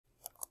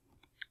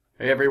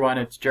Hey everyone,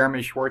 it's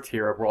Jeremy Schwartz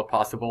here of World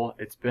Possible.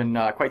 It's been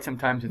quite some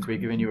time since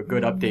we've given you a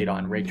good update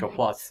on Rachel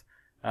Plus.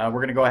 We're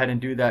going to go ahead and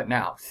do that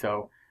now.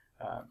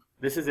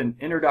 This is an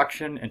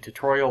introduction and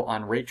tutorial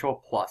on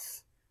Rachel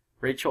Plus.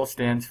 Rachel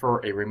stands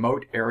for a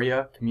remote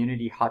area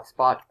community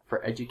hotspot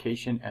for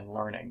education and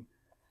learning.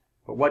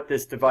 But what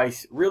this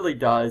device really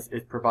does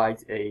is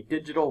provides a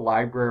digital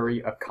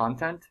library of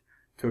content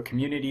to a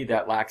community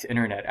that lacks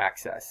internet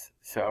access.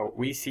 So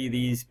we see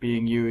these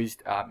being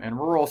used in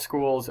rural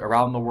schools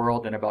around the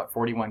world in about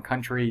 41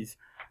 countries,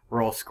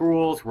 rural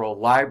schools, rural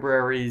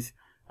libraries,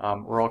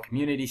 rural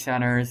community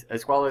centers,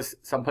 as well as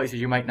some places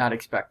you might not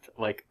expect,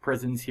 like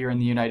prisons here in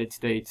the United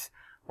States,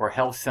 or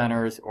health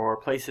centers, or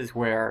places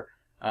where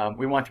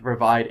we want to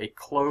provide a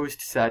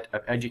closed set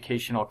of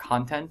educational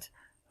content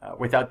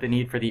without the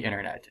need for the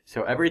internet.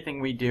 So everything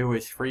we do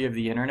is free of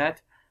the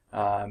internet.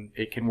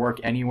 It can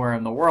work anywhere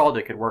in the world.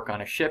 It could work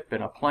on a ship,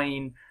 in a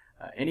plane,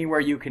 anywhere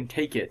you can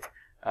take it.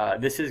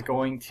 This is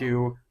going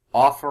to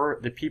offer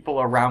the people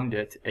around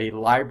it a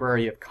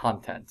library of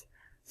content.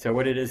 So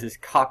what it is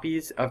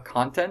copies of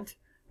content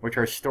which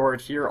are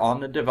stored here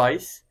on the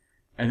device,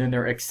 and then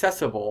they're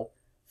accessible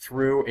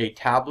through a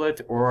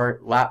tablet or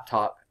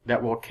laptop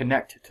that will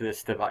connect to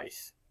this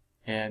device.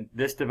 And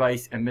this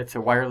device emits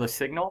a wireless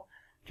signal,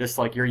 just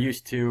like you're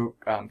used to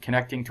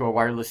connecting to a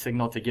wireless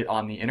signal to get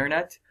on the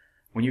internet.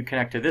 When you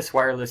connect to this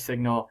wireless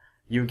signal,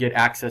 you get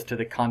access to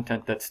the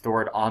content that's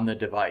stored on the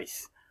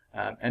device.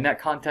 And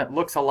that content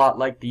looks a lot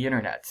like the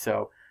internet,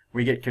 so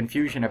we get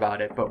confusion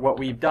about it. But what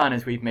we've done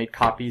is we've made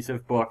copies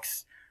of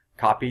books,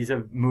 copies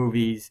of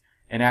movies,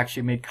 and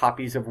actually made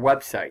copies of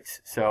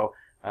websites. So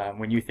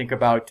when you think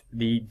about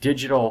the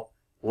digital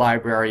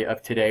library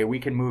of today, we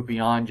can move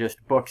beyond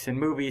just books and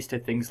movies to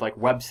things like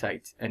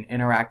websites and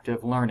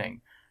interactive learning.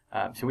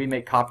 So we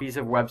make copies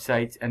of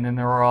websites, and then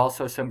there are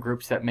also some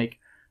groups that make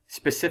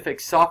specific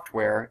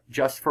software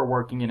just for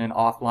working in an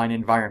offline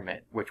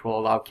environment, which will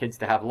allow kids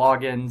to have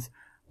logins,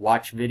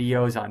 watch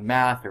videos on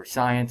math or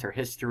science or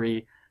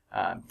history,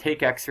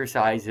 take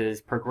exercises,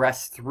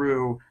 progress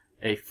through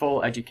a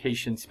full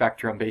education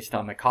spectrum based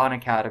on the Khan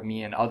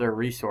Academy and other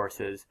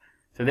resources.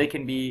 So they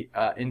can be,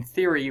 in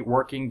theory,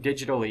 working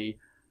digitally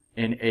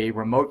in a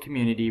remote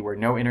community where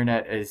no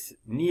internet is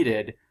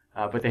needed,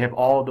 but they have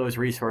all those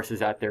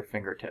resources at their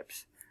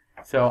fingertips.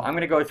 So I'm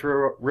going to go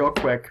through real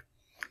quick.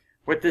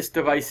 What this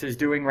device is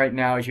doing right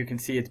now, as you can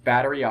see, it's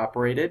battery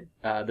operated.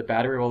 The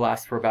battery will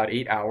last for about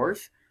 8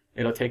 hours.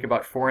 It'll take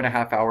about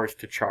 4.5 hours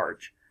to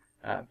charge.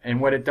 And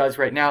what it does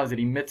right now is it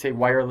emits a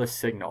wireless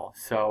signal.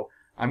 So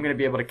I'm going to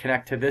be able to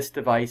connect to this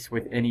device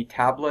with any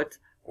tablet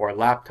or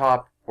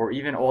laptop or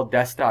even old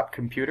desktop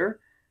computer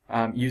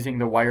using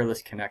the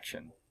wireless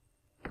connection.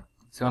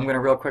 So I'm going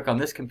to real quick on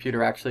this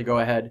computer actually go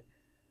ahead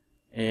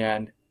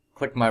and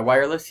click my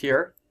wireless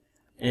here.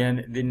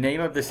 And the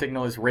name of the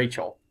signal is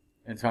Rachel.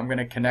 And so I'm going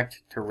to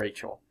connect to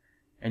Rachel.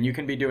 And you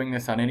can be doing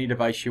this on any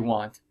device you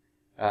want.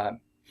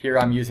 Here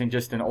I'm using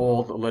just an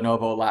old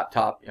Lenovo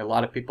laptop. A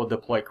lot of people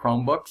deploy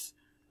Chromebooks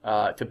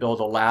to build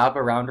a lab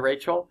around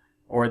Rachel,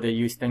 or they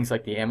use things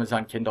like the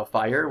Amazon Kindle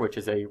Fire, which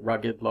is a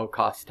rugged,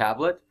 low-cost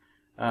tablet,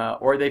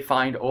 or they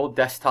find old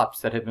desktops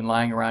that have been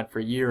lying around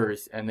for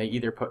years, and they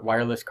either put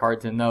wireless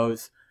cards in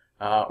those,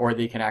 or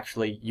they can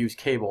actually use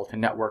cable to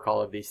network all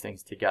of these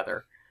things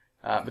together.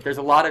 But there's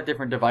a lot of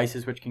different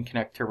devices which can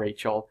connect to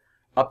Rachel.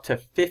 Up to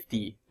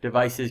 50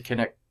 devices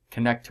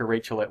connect to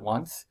Rachel at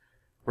once.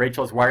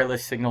 Rachel's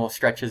wireless signal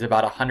stretches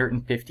about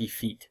 150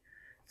 feet.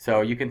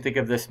 So you can think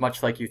of this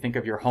much like you think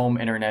of your home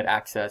internet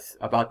access,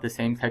 about the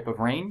same type of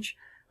range,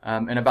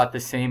 and about the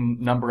same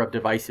number of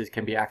devices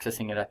can be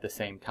accessing it at the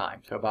same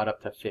time, so about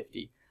up to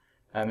 50.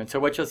 And so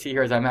what you'll see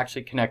here is I'm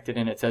actually connected,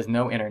 and it says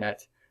no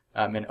internet,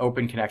 and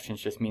open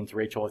connections just means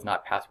Rachel is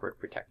not password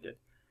protected.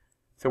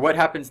 So what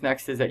happens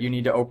next is that you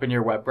need to open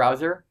your web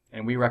browser,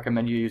 and we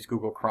recommend you use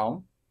Google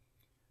Chrome.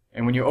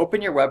 And when you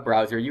open your web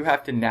browser, you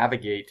have to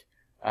navigate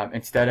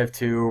instead of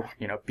to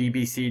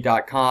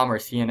BBC.com or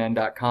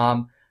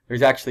CNN.com.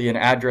 There's actually an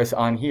address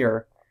on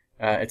here.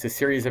 It's a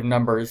series of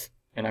numbers,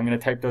 and I'm going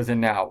to type those in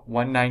now.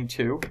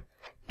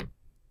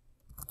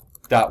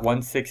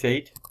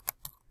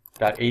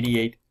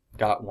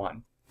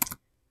 192.168.88.1.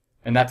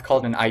 And that's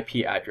called an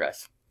IP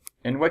address.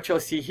 And what you'll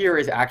see here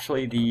is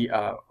actually the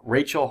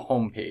Rachel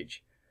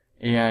homepage.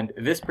 And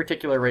this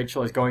particular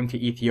Rachel is going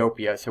to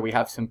Ethiopia, so we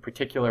have some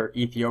particular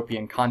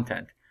Ethiopian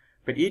content.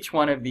 But each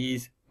one of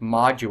these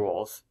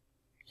modules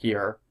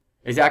here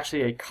is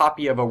actually a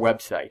copy of a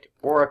website,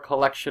 or a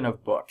collection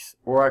of books,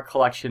 or a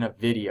collection of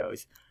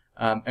videos.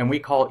 And we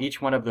call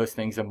each one of those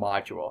things a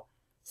module.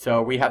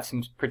 So we have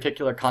some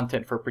particular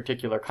content for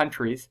particular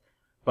countries,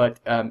 but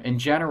in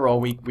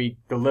general, we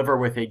deliver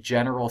with a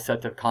general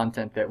set of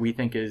content that we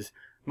think is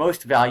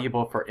most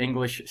valuable for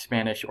English,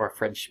 Spanish, or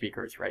French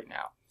speakers right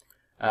now.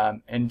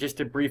 And just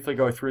to briefly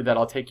go through that,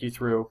 I'll take you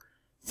through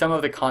some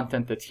of the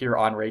content that's here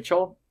on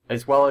Rachel,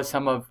 as well as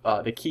some of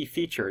the key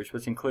features,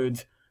 which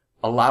includes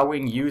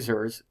allowing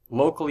users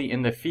locally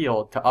in the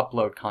field to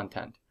upload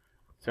content.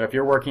 So if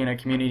you're working in a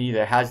community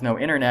that has no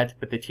internet,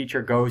 but the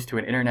teacher goes to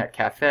an internet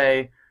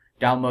cafe,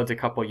 downloads a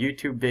couple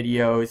YouTube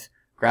videos,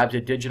 grabs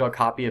a digital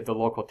copy of the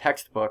local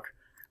textbook,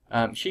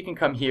 she can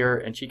come here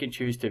and she can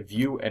choose to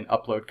view and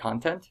upload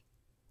content.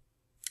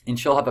 And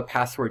she'll have a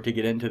password to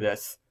get into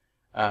this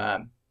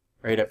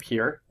right up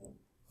here.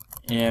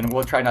 And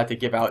we'll try not to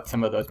give out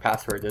some of those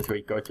passwords as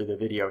we go through the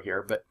video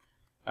here. But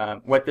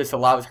what this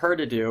allows her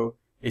to do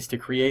is to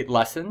create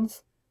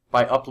lessons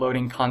by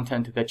uploading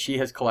content that she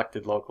has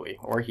collected locally,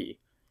 or he.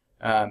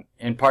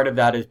 And part of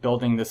that is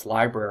building this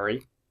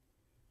library.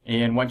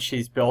 And once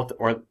she's built,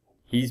 or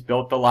he's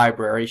built the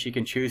library, she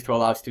can choose to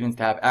allow students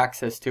to have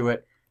access to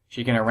it.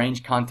 She can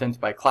arrange content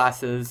by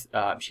classes.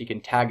 She can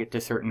tag it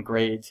to certain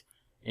grades.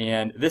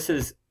 And this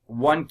is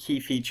one key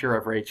feature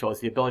of Rachel, is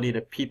the ability to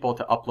people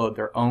to upload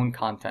their own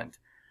content.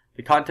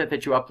 The content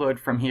that you upload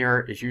from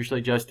here is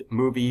usually just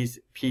movies,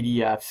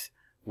 PDFs,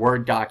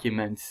 Word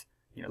documents,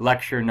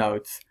 lecture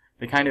notes,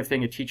 the kind of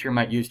thing a teacher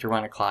might use to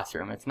run a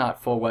classroom. It's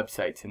not full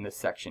websites in this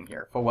section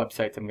here. Full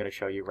websites I'm going to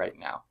show you right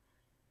now.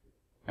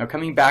 Now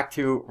coming back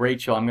to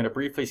Rachel, I'm going to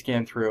briefly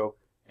scan through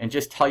and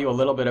just tell you a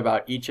little bit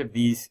about each of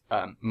these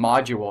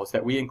modules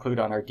that we include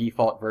on our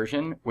default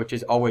version, which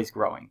is always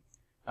growing.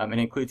 It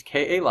includes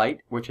KA-Lite,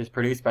 which is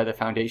produced by the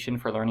Foundation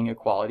for Learning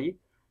Equality.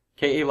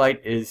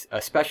 KA-Lite is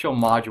a special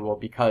module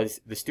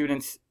because the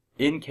students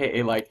in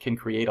KA-Lite can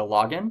create a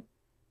login,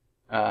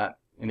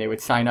 and they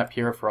would sign up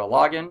here for a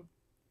login.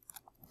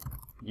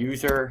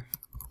 User,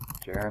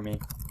 Jeremy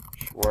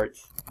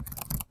Schwartz.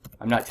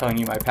 I'm not telling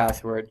you my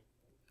password.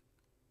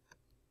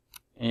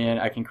 And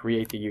I can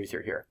create the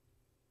user here.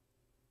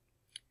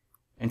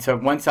 And so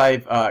once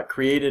I've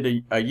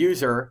created a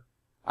user,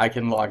 I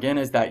can log in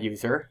as that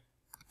user.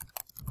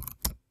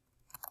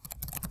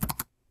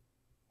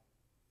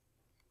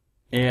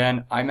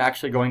 And I'm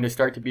actually going to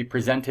start to be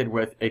presented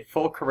with a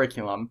full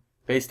curriculum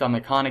based on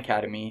the Khan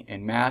Academy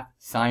in math,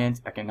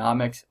 science,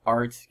 economics,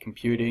 arts,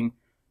 computing,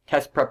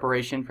 test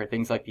preparation for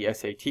things like the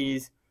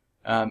SATs,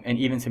 and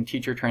even some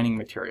teacher training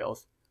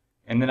materials.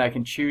 And then I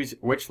can choose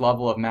which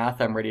level of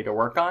math I'm ready to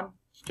work on.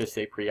 Just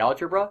say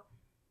pre-algebra.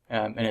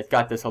 And it's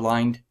got this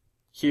aligned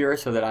here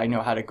so that I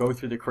know how to go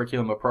through the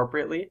curriculum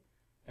appropriately.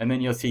 And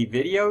then you'll see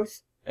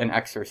videos and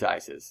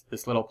exercises.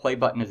 This little play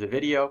button is a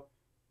video.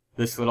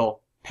 This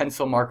little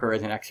pencil marker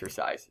is an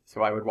exercise.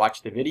 So I would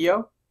watch the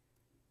video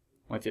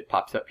once it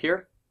pops up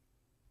here.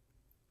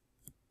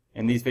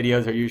 And these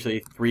videos are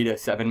usually 3 to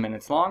 7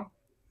 minutes long.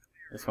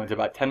 This one's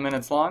about 10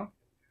 minutes long.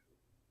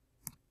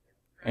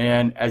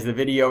 And as the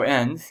video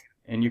ends,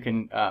 and you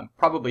can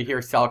probably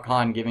hear Sal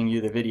Khan giving you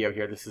the video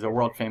here. This is a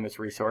world famous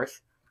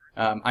resource.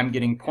 I'm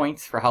getting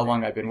points for how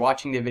long I've been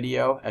watching the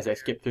video. As I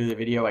skip through the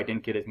video, I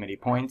didn't get as many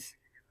points.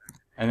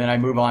 And then I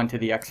move on to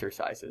the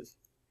exercises.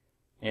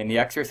 And the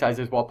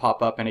exercises will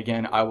pop up, and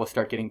again, I will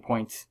start getting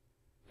points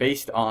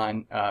based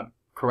on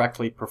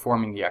correctly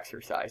performing the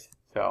exercise.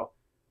 So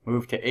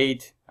move to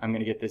 8. I'm going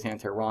to get this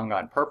answer wrong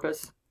on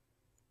purpose.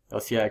 You'll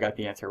see I got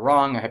the answer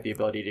wrong. I have the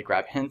ability to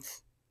grab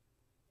hints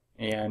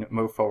and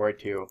move forward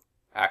to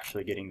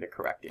actually getting the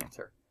correct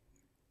answer.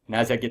 And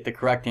as I get the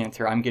correct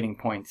answer, I'm getting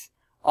points.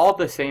 All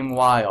the same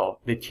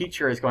while, the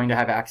teacher is going to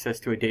have access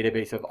to a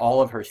database of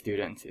all of her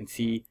students and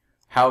see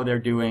how they're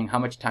doing, how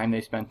much time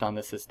they spent on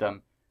the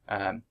system,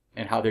 and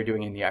how they're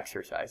doing in the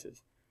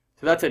exercises.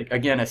 So that's,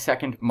 again, a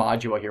second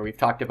module here. We've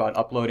talked about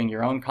uploading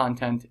your own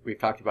content. We've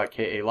talked about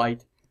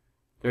KA-Lite.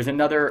 There's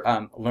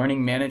another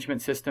learning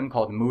management system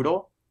called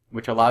Moodle,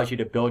 which allows you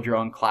to build your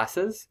own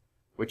classes,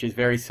 which is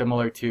very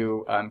similar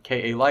to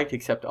KA-Lite,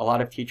 except a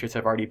lot of teachers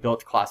have already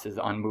built classes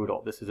on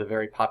Moodle. This is a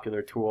very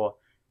popular tool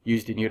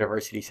used in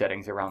university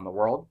settings around the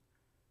world.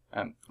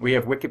 We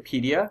have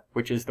Wikipedia,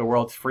 which is the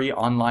world's free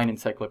online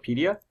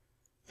encyclopedia.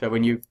 So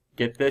when you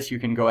get this, you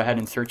can go ahead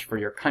and search for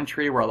your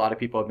country, where a lot of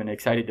people have been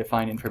excited to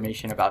find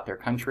information about their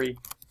country,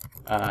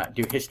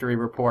 do history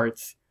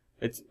reports.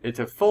 It's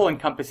a full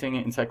encompassing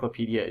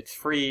encyclopedia. It's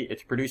free,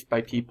 it's produced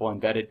by people,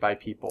 embedded by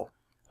people,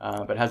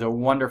 but has a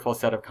wonderful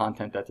set of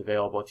content that's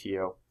available to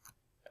you,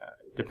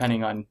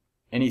 depending on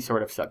any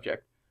sort of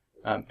subject.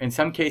 In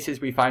some cases,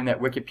 we find that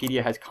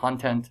Wikipedia has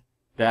content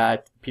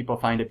that people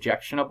find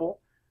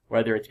objectionable,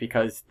 whether it's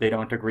because they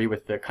don't agree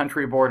with the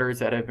country borders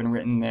that have been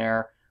written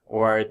there,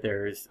 or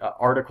there's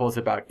articles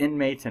about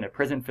inmates in a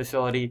prison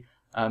facility.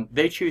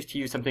 They choose to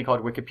use something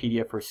called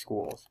Wikipedia for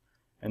Schools.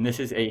 And this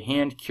is a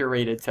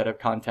hand-curated set of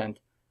content,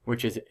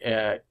 which is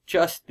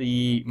just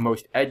the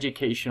most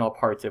educational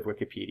parts of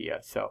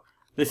Wikipedia. So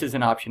this is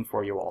an option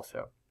for you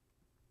also.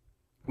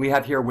 We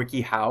have here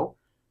WikiHow,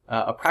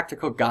 a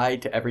practical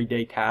guide to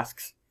everyday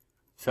tasks.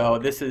 So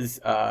this is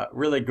a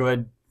really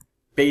good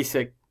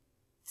basic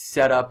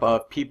setup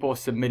of people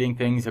submitting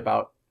things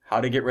about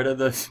how to get rid of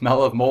the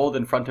smell of mold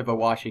in front of a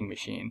washing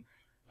machine.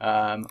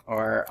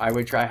 Or I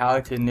would try how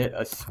to knit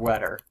a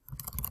sweater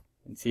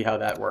and see how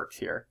that works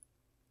here.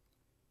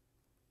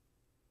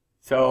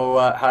 So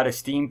how to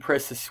steam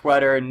press a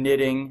sweater,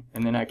 knitting,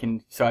 and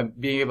then so I'm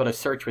being able to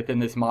search within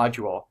this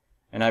module,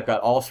 and I've got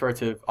all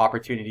sorts of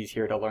opportunities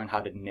here to learn how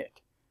to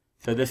knit.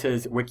 So this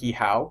is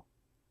WikiHow.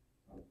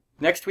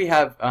 Next we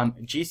have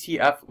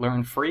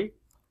GCFLearnFree.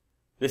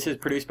 This is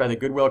produced by the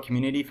Goodwill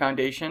Community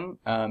Foundation.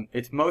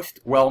 It's most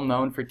well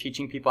known for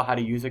teaching people how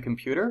to use a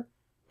computer,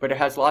 but it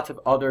has lots of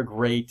other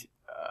great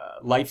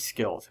life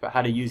skills about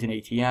how to use an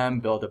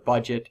ATM, build a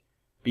budget,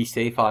 be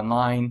safe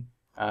online.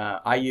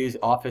 I use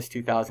Office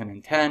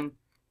 2010.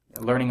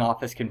 Learning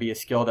Office can be a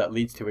skill that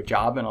leads to a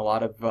job in a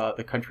lot of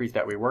the countries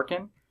that we work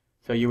in.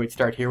 So you would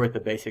start here with the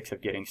basics of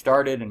getting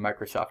started in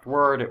Microsoft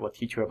Word. It will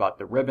teach you about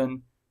the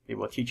ribbon. It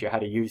will teach you how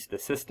to use the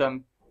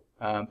system.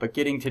 But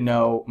getting to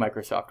know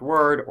Microsoft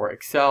Word or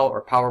Excel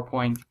or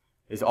PowerPoint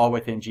is all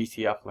within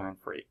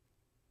GCFLearnFree.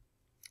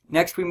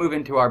 Next, we move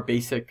into our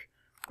basic,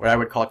 what I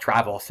would call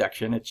travel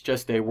section. It's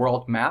just a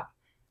world map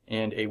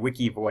and a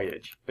wiki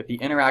voyage. But the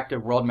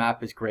interactive world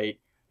map is great.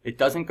 It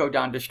doesn't go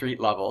down to street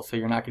level, so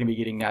you're not going to be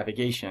getting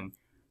navigation.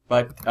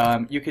 But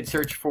you could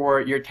search for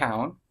your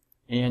town,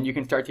 and you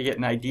can start to get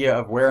an idea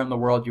of where in the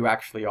world you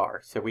actually are.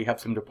 So we have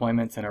some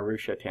deployments in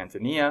Arusha,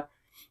 Tanzania.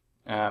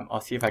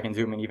 I'll see if I can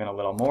zoom in even a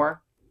little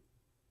more.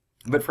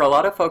 But for a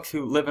lot of folks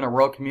who live in a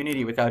rural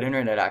community without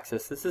internet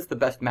access, this is the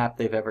best map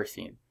they've ever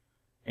seen.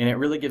 And it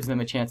really gives them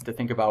a chance to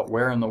think about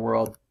where in the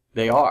world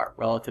they are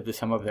relative to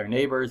some of their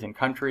neighbors and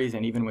countries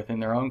and even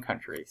within their own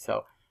country.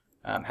 So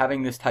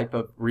having this type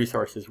of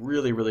resource is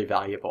really, really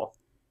valuable.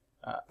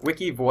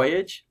 Wiki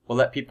Voyage will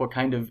let people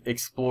kind of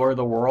explore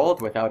the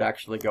world without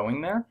actually going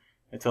there.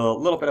 It's a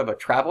little bit of a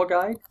travel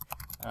guide.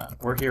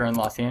 We're here in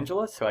Los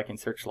Angeles, so I can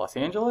search Los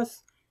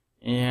Angeles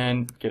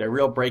and get a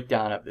real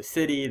breakdown of the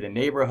city, the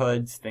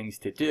neighborhoods, things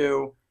to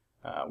do,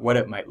 what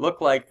it might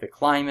look like, the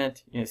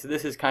climate. So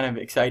this is kind of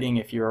exciting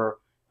if you're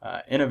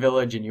in a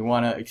village and you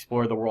want to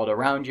explore the world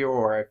around you,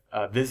 or if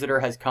a visitor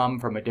has come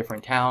from a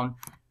different town,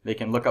 they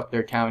can look up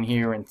their town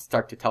here and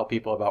start to tell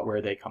people about where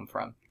they come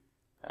from.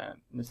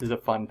 This is a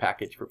fun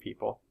package for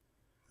people.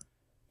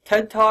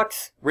 TED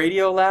Talks,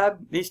 Radio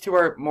Lab, these two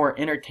are more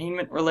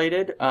entertainment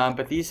related,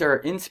 but these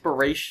are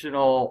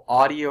inspirational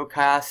audio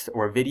casts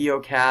or video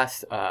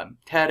casts.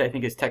 TED, I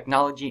think, is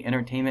Technology,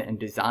 Entertainment, and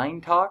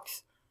Design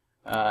Talks.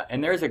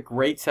 And there's a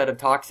great set of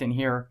talks in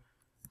here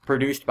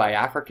produced by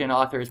African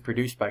authors,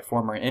 produced by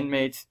former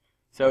inmates.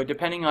 So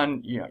depending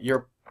on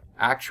your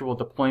actual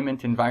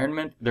deployment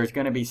environment, there's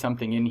going to be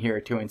something in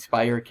here to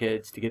inspire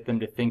kids, to get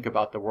them to think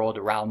about the world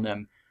around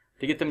them,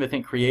 to get them to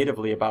think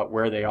creatively about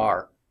where they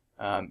are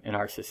in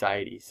our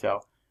society.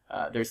 So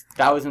there's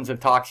thousands of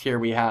talks here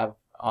we have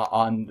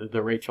on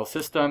the Rachel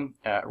system.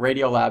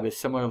 Radio Lab is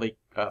similarly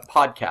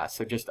podcasts,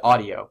 so just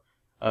audio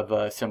of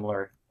a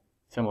similar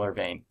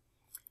vein.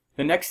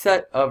 The next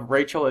set of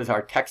Rachel is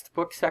our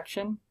textbook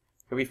section.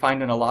 So we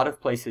find in a lot of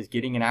places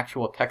getting an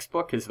actual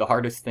textbook is the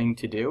hardest thing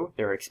to do.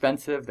 They're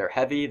expensive, they're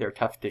heavy, they're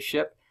tough to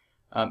ship.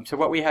 So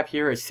what we have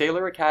here is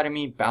Sailor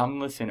Academy,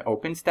 Boundless, and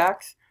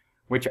OpenStax,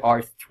 which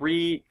are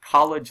 3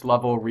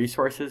 college-level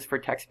resources for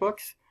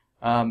textbooks,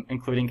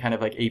 including kind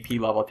of like AP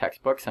level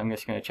textbooks. I'm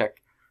just going to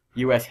check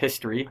U.S.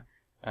 history.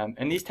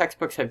 And these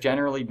textbooks have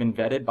generally been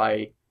vetted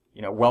by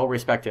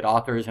well-respected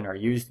authors and are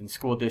used in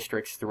school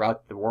districts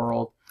throughout the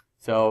world.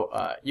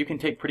 So you can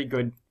take pretty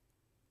good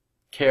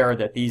care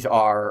that these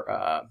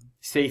are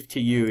safe to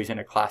use in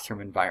a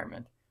classroom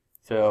environment.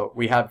 So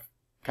we have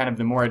kind of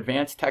the more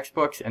advanced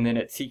textbooks, and then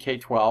at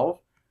CK12,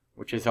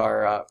 which is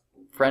our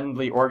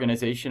friendly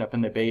organization up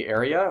in the Bay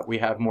Area, we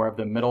have more of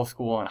the middle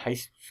school and high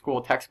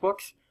school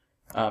textbooks.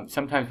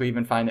 Sometimes we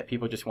even find that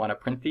people just want to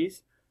print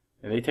these.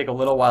 And they take a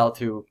little while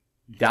to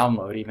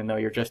download, even though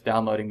you're just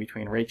downloading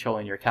between Rachel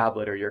and your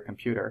tablet or your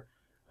computer.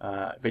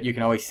 But you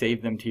can always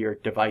save them to your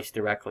device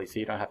directly, so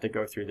you don't have to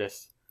go through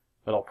this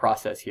little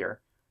process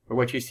here. But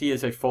what you see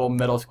is a full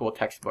middle school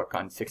textbook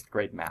on 6th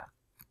grade math,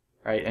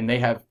 right? And they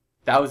have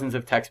thousands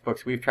of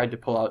textbooks. We've tried to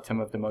pull out some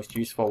of the most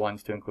useful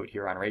ones to include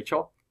here on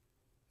Rachel.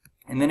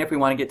 And then if we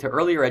want to get to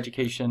earlier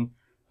education,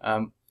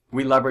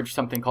 we leverage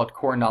something called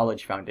Core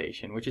Knowledge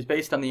Foundation, which is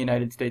based on the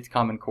United States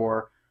Common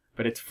Core,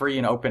 but it's free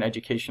and open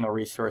educational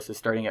resources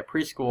starting at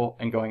preschool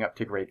and going up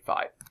to grade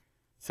 5.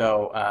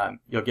 So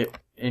you'll get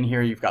in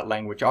here, you've got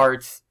language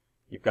arts,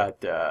 you've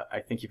got, I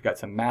think you've got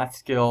some math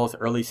skills,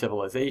 early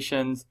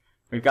civilizations.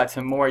 We've got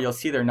some more. You'll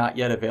see they're not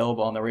yet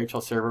available on the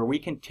Rachel server. We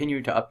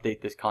continue to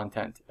update this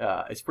content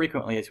as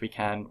frequently as we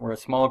can. We're a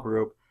small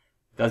group.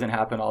 It doesn't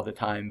happen all the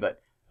time, but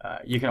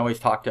you can always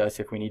talk to us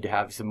if we need to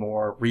have some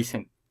more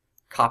recent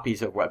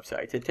copies of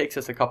websites. It takes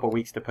us a couple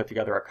weeks to put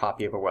together a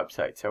copy of a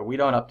website, so we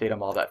don't update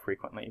them all that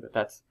frequently, but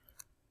that's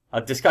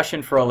a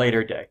discussion for a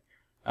later day.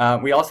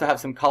 We also have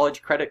some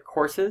college credit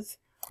courses.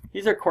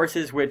 These are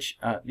courses which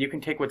you can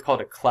take what's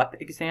called a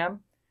CLEP exam.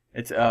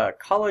 It's a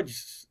college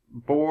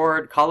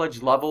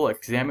level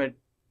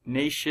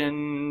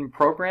examination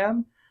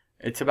program.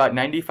 It's about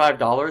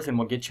 $95 and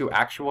will get you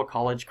actual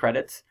college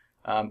credits,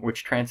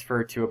 which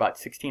transfer to about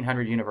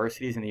 1,600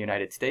 universities in the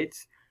United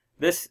States.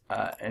 This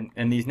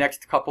and these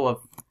next couple of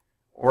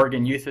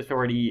Oregon Youth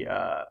Authority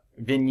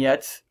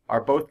vignettes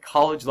are both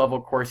college level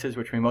courses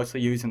which we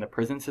mostly use in the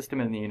prison system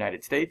in the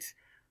United States.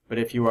 But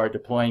if you are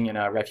deploying in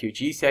a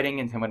refugee setting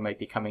and someone might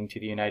be coming to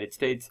the United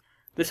States,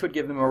 this would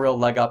give them a real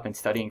leg up in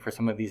studying for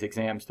some of these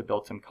exams to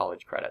build some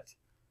college credits.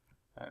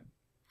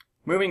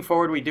 Moving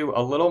forward, we do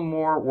a little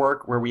more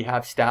work where we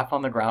have staff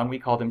on the ground, we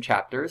call them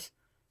chapters,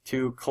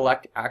 to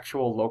collect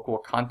actual local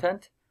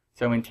content.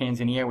 So in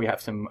Tanzania, we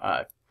have some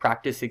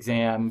practice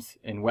exams.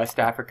 In West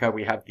Africa,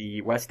 we have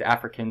the West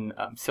African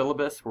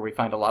syllabus, where we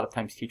find a lot of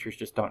times teachers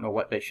just don't know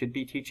what they should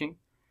be teaching.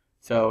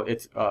 So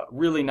it's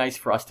really nice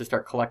for us to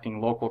start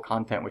collecting local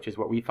content, which is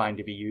what we find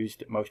to be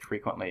used most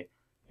frequently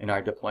in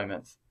our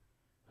deployments.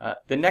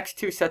 The next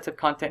two sets of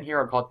content here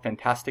are called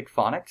Fantastic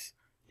Phonics.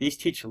 These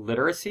teach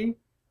literacy.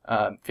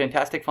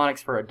 Fantastic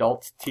Phonics for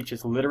Adults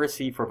teaches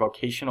literacy for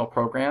vocational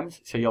programs,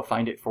 so you'll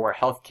find it for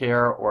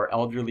healthcare or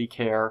elderly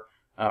care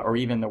or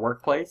even the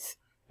workplace.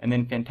 And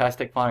then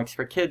Fantastic Phonics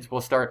for Kids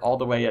will start all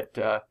the way at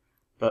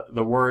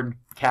the word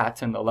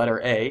cat and the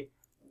letter A.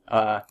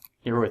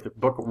 Here with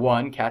book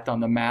 1, Cat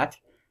on the Mat,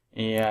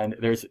 and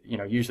there's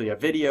usually a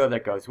video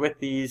that goes with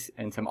these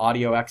and some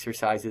audio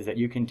exercises that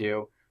you can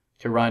do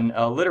to run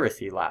a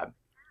literacy lab.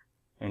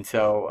 And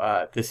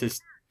so this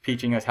is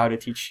teaching us how to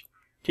teach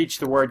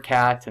the word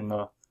cat and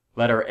the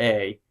letter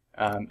A,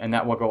 and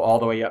that will go all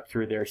the way up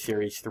through their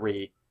Series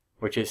 3,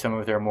 which is some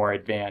of their more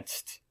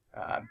advanced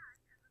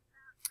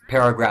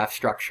paragraph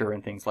structure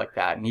and things like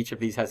that. And each of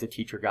these has a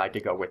teacher guide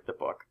to go with the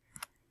book.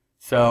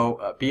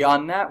 So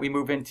beyond that, we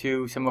move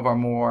into some of our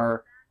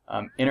more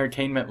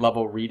entertainment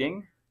level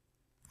reading,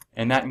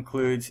 and that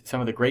includes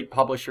some of the great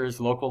publishers,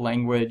 local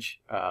language,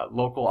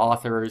 local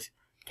authors,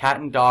 cat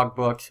and dog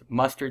books,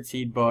 mustard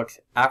seed books,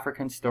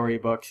 African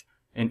storybooks,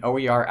 and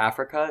OER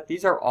Africa.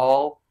 These are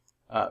all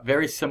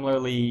very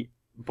similarly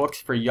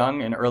books for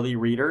young and early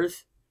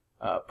readers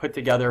put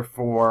together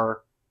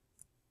for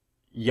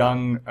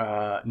young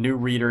new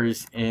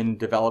readers in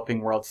developing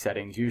world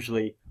settings,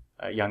 usually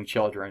young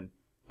children.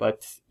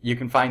 But you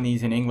can find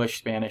these in English,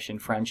 Spanish, and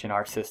French in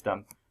our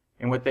system.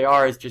 And what they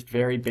are is just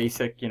very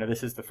basic.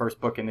 This is the first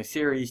book in the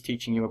series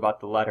teaching you about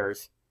the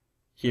letters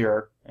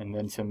here, and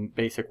then some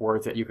basic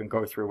words that you can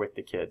go through with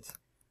the kids.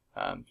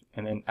 And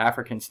then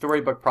African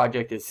Storybook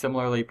Project is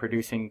similarly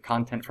producing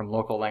content from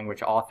local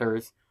language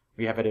authors.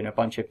 We have it in a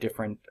bunch of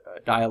different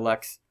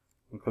dialects,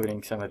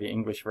 including some of the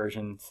English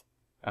versions,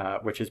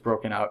 which is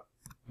broken out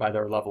by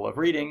their level of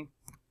reading.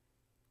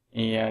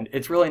 And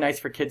it's really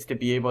nice for kids to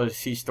be able to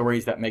see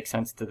stories that make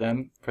sense to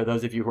them. For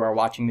those of you who are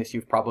watching this,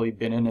 you've probably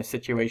been in a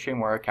situation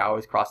where a cow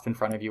is crossed in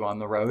front of you on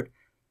the road.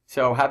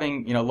 So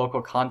having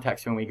local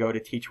context when we go to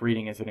teach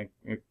reading is a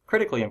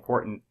critically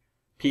important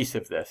piece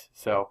of this.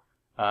 So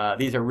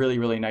these are really,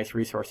 really nice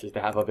resources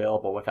to have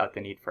available without the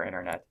need for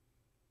internet.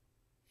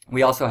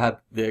 We also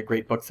have the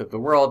Great Books of the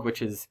World,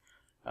 which is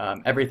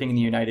everything in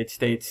the United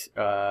States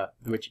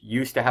which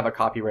used to have a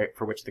copyright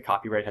for which the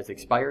copyright has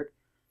expired.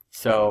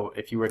 So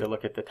if you were to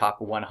look at the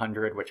top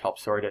 100, which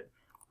helps sort it,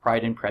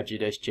 Pride and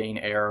Prejudice, Jane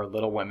Eyre,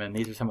 Little Women,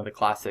 these are some of the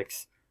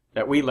classics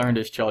that we learned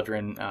as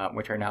children,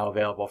 which are now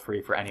available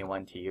free for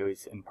anyone to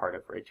use and part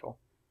of Rachel.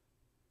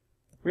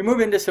 We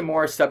move into some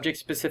more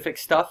subject-specific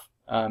stuff.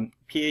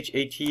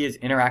 PHAT is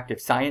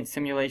interactive science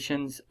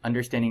simulations,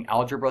 understanding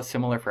algebra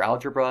similar for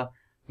algebra.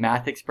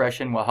 Math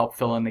expression will help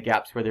fill in the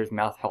gaps where there's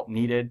math help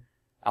needed.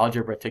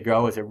 Algebra to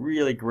Go is a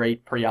really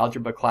great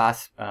pre-algebra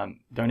class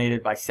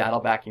donated by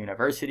Saddleback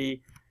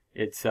University.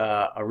 It's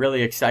a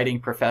really exciting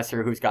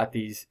professor who's got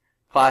these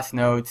class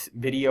notes,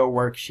 video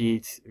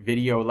worksheets,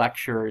 video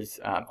lectures,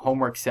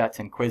 homework sets,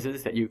 and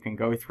quizzes that you can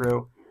go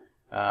through.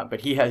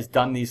 But he has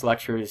done these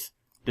lectures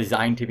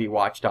designed to be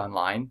watched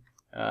online,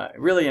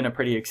 really in a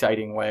pretty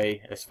exciting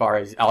way as far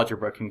as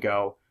algebra can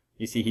go.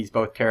 You see he's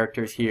both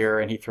characters here,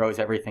 and he throws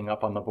everything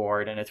up on the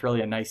board, and it's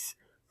really a nice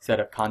set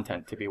of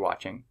content to be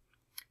watching.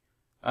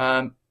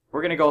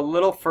 We're going to go a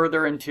little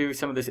further into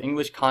some of this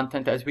English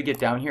content. As we get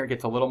down here, it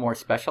gets a little more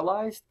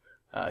specialized.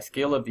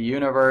 Scale of the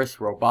universe,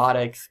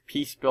 robotics,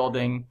 peace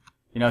building,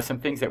 some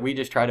things that we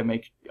just try to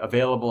make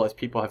available as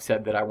people have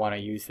said that I want to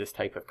use this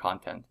type of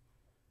content.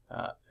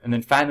 And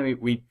then finally,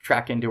 we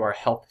track into our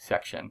health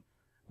section,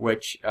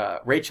 which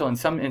Rachel in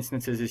some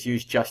instances is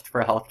used just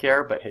for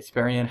healthcare, but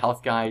Hesperian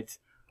Health guides,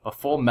 a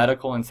full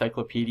medical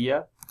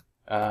encyclopedia.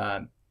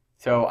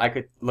 So I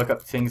could look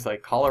up things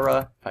like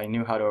cholera if I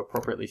knew how to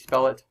appropriately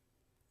spell it.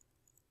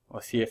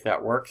 We'll see if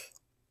that works.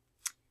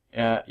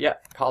 Yeah,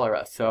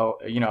 cholera. So,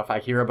 if I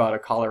hear about a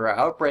cholera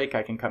outbreak,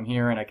 I can come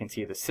here and I can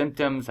see the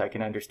symptoms. I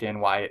can understand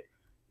why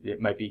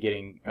it might be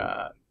getting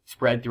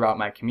spread throughout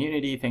my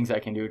community, things I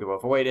can do to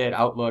avoid it,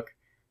 Outlook.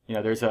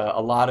 There's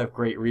a lot of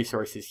great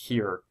resources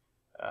here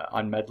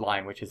on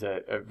Medline, which is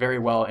a very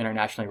well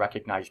internationally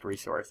recognized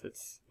resource.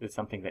 It's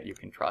something that you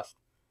can trust.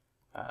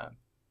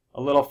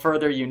 A little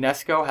further,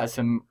 UNESCO has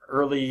some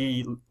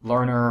early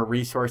learner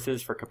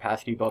resources for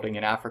capacity building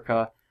in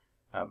Africa.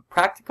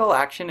 Practical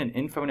Action and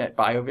InfoNet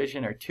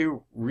BioVision are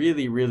two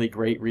really, really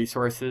great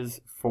resources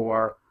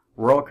for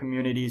rural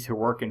communities who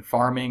work in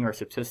farming or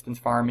subsistence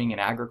farming and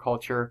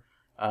agriculture.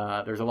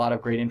 There's a lot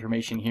of great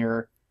information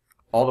here,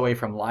 all the way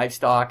from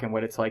livestock and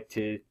what it's like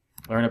to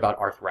learn about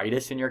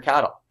arthritis in your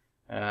cattle.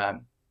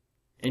 And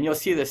you'll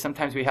see this,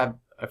 sometimes we have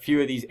a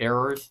few of these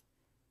errors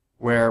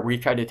where we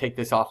try to take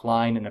this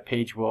offline and a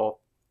page will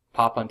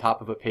pop on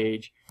top of a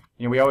page.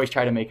 we always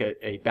try to make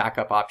a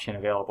backup option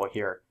available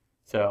here.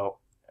 So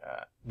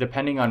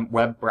depending on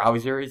web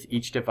browsers,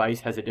 each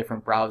device has a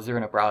different browser,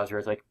 and a browser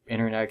is like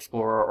Internet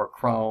Explorer or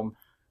Chrome.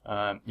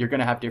 You're going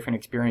to have different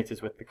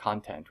experiences with the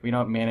content. We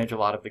don't manage a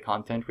lot of the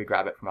content. We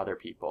grab it from other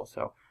people.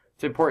 So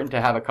it's important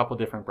to have a couple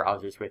different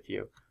browsers with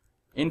you.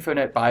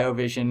 Infonet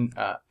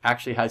BioVision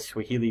actually has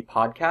Swahili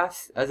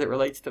podcasts as it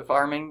relates to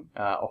farming,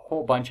 a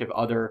whole bunch of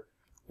other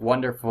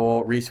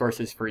wonderful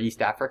resources for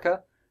East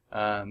Africa.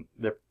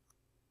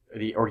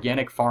 The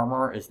Organic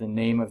Farmer is the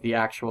name of the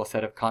actual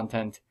set of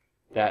content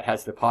that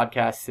has the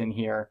podcasts in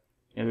here.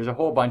 There's a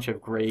whole bunch of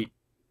great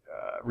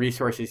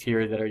resources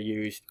here that are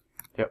used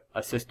to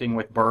assisting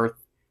with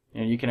birth.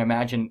 You can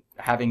imagine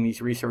having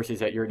these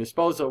resources at your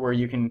disposal where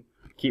you can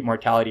keep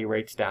mortality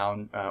rates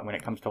down when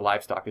it comes to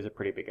livestock is a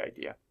pretty big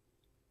idea.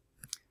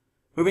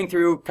 Moving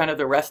through kind of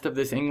the rest of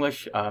this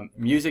English,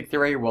 music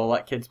theory will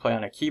let kids play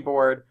on a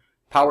keyboard.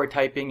 Power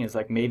typing is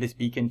like Mavis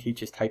Beacon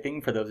teaches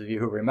typing, for those of you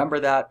who remember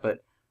that,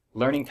 but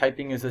learning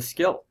typing is a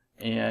skill,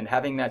 and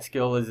having that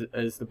skill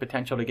is the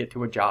potential to get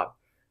to a job.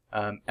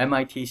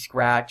 MIT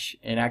Scratch,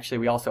 and actually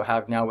we also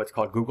have now what's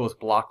called Google's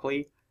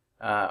Blockly,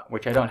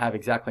 which I don't have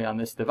exactly on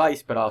this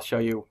device, but I'll show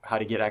you how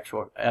to get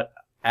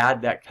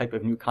add that type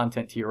of new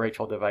content to your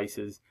Rachel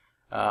devices,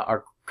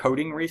 are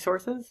coding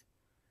resources.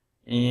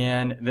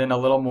 And then a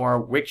little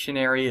more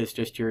Wiktionary is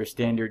just your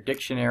standard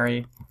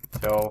dictionary.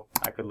 So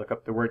I could look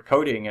up the word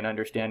coding and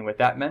understand what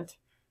that meant.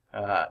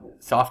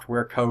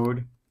 Software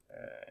code,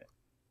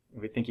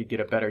 we think you'd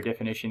get a better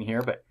definition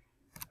here, but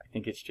I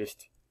think it's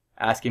just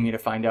asking me to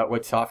find out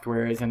what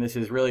software is, and this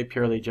is really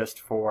purely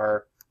just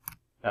for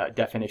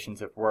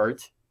definitions of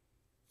words.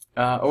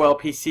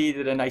 OLPC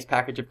did a nice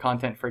package of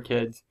content for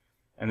kids.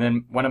 And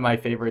then one of my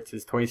favorites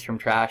is Toys from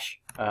Trash.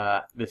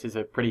 This is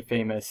a pretty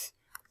famous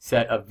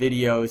set of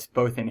videos,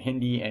 both in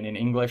Hindi and in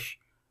English,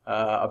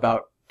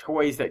 about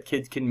toys that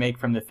kids can make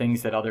from the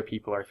things that other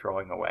people are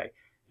throwing away.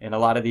 And a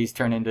lot of these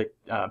turn into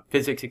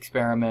physics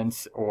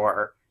experiments,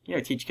 or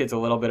teach kids a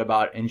little bit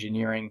about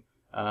engineering.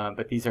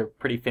 But these are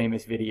pretty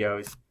famous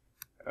videos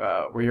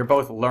where you're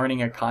both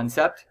learning a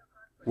concept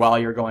while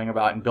you're going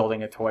about and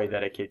building a toy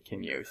that a kid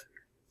can use.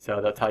 So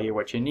they'll tell you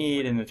what you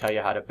need, and they'll tell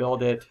you how to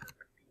build it.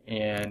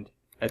 And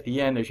at the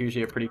end, there's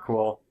usually a pretty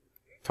cool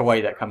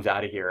toy that comes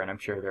out of here, and I'm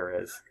sure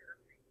there is.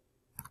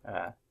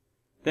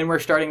 Then we're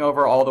starting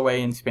over all the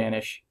way in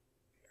Spanish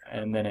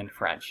and then in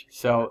French.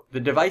 So the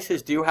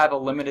devices do have a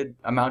limited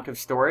amount of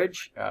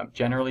storage.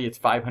 Generally it's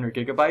 500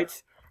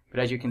 gigabytes, but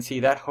as you can see,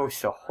 that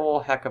hosts a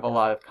whole heck of a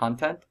lot of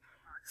content.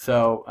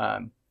 So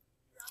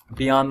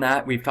beyond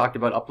that, we've talked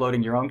about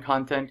uploading your own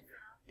content.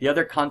 The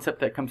other concept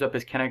that comes up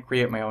is, can I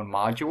create my own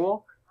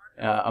module?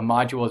 A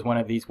module is one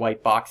of these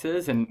white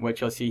boxes, and what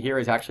you'll see here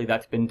is actually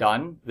that's been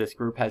done. This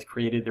group has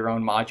created their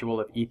own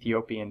module of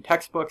Ethiopian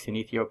textbooks and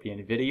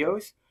Ethiopian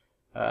videos.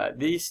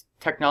 These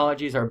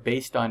technologies are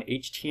based on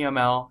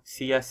HTML,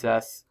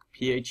 CSS,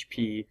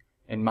 PHP,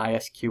 and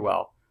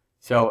MySQL.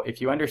 So if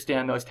you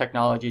understand those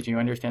technologies, you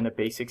understand the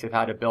basics of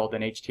how to build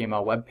an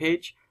HTML web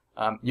page,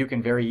 you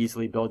can very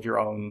easily build your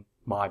own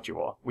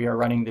module. We are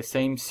running the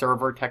same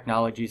server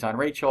technologies on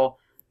Rachel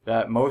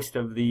that most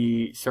of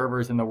the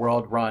servers in the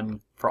world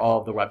run for all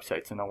of the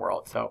websites in the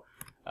world. So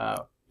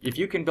if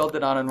you can build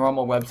it on a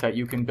normal website,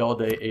 you can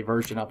build a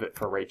version of it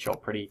for Rachel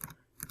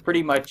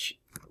pretty much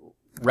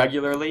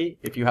regularly.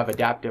 If you have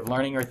adaptive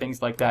learning or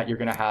things like that, you're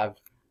going to have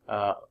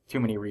too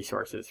many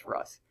resources for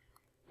us.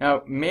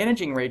 Now,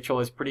 managing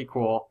Rachel is pretty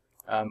cool.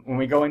 When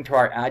we go into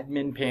our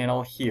admin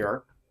panel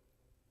here,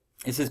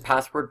 this is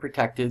password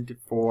protected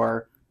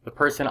for the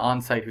person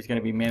on site who's going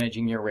to be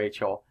managing your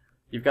Rachel.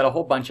 You've got a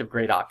whole bunch of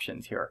great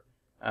options here.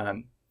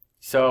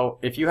 So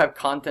if you have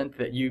content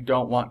that you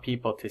don't want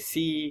people to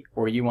see,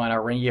 or you want to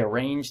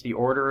rearrange the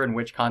order in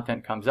which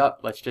content comes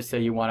up, let's just say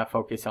you want to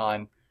focus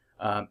on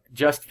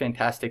just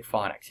fantastic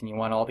phonics, and you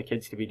want all the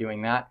kids to be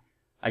doing that,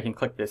 I can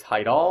click this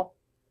hide all,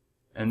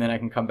 and then I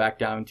can come back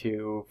down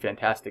to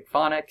fantastic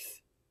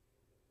phonics,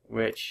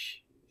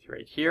 which is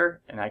right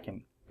here, and I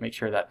can make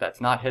sure that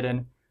that's not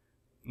hidden,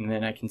 and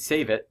then I can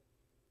save it.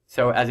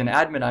 So as an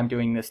admin, I'm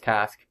doing this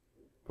task,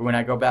 but when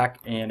I go back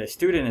and a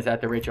student is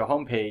at the Rachel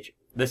homepage,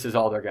 this is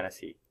all they're going to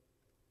see.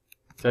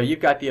 So you've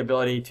got the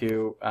ability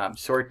to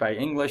sort by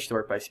English,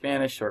 sort by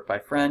Spanish, sort by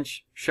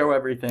French, show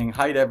everything,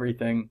 hide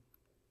everything,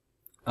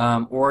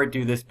 or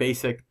do this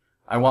basic,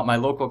 I want my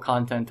local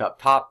content up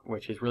top,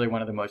 which is really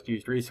one of the most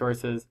used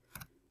resources.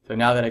 So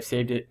now that I've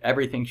saved it,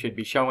 everything should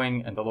be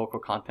showing and the local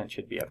content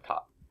should be up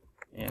top.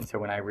 And so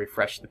when I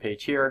refresh the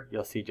page here,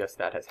 you'll see just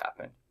that has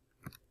happened.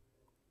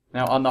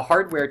 Now on the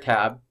hardware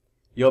tab,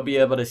 you'll be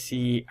able to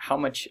see how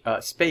much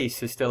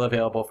space is still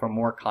available for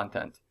more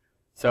content.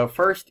 So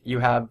first you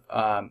have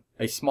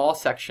a small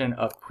section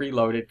of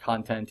preloaded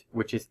content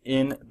which is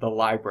in the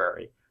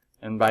library.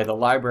 And by the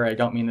library, I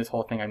don't mean this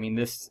whole thing, I mean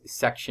this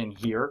section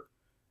here.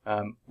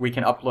 We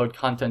can upload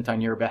content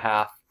on your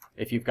behalf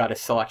if you've got a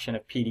selection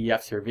of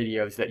PDFs or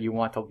videos that you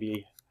want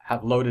to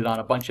have loaded on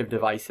a bunch of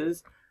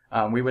devices.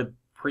 We would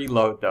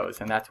preload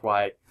those, and that's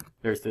why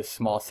there's this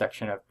small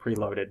section of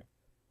preloaded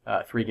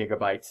 3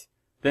 gigabytes.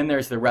 Then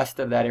there's the rest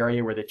of that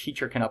area where the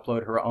teacher can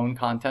upload her own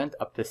content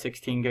up to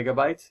 16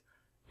 gigabytes.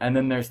 And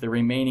then there's the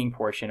remaining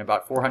portion,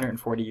 about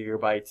 440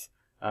 gigabytes.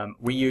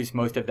 We use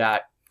most of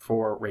that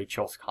for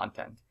Rachel's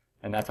content.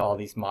 And that's all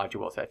these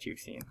modules that you've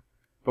seen.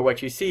 But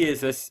what you see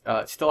is this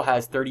still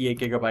has 38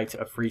 gigabytes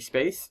of free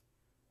space.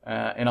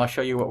 And I'll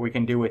show you what we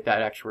can do with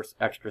that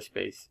extra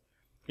space.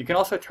 You can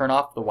also turn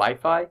off the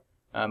Wi-Fi.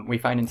 We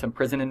find in some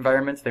prison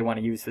environments they want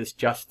to use this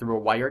just through a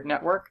wired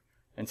network.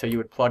 And so you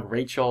would plug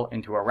Rachel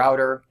into a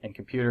router and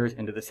computers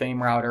into the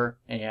same router,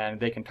 and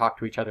they can talk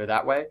to each other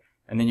that way.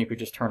 And then you could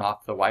just turn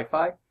off the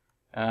Wi-Fi.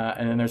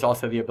 And then there's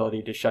also the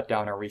ability to shut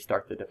down or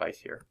restart the device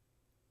here.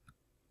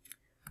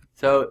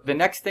 So the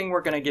next thing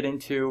we're going to get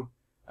into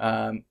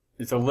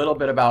is a little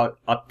bit about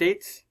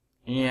updates.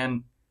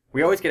 And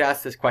we always get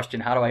asked this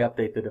question, how do I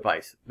update the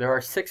device? There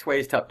are 6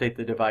 ways to update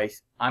the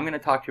device. I'm going to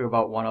talk to you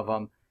about one of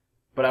them,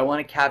 but I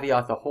want to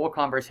caveat the whole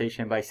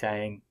conversation by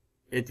saying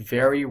it's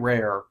very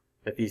rare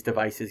that these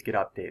devices get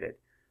updated.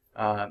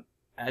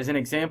 As an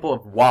example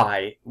of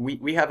why,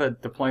 we have a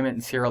deployment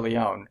in Sierra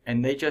Leone,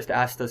 and they just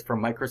asked us for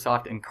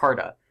Microsoft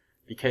Encarta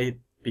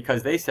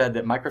because they said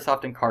that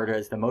Microsoft Encarta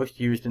is the most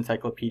used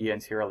encyclopedia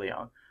in Sierra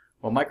Leone.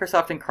 Well,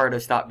 Microsoft Encarta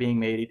stopped being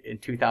made in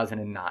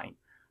 2009.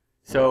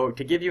 So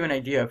to give you an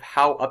idea of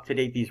how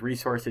up-to-date these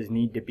resources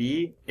need to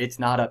be, it's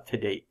not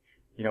up-to-date.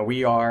 You know,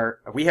 we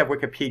have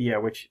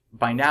Wikipedia, which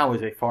by now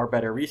is a far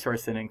better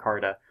resource than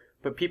Encarta,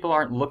 but people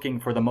aren't looking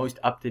for the most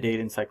up-to-date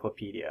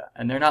encyclopedia,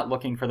 and they're not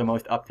looking for the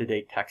most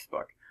up-to-date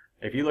textbook.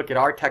 If you look at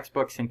our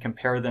textbooks and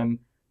compare them,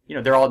 you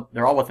know,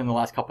 they're all within the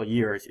last couple of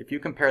years. If you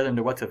compare them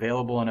to what's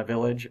available in a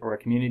village or a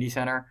community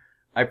center,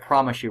 I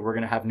promise you we're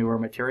going to have newer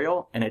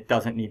material, and it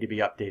doesn't need to be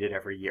updated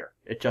every year.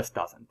 It just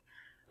doesn't.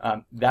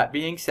 That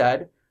being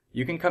said,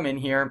 you can come in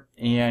here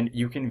and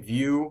you can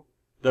view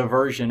the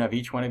version of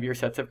each one of your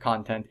sets of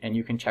content, and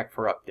you can check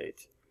for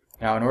updates.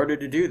 Now, in order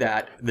to do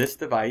that, this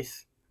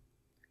device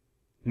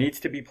needs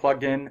to be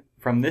plugged in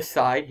from this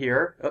side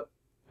here. Oh,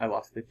 I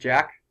lost the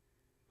jack.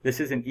 This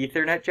is an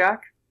Ethernet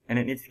jack, and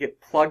it needs to get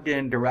plugged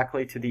in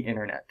directly to the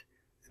internet.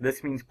 So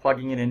this means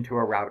plugging it into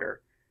a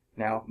router.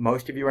 Now,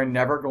 most of you are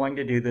never going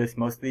to do this.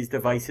 Most of these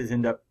devices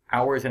end up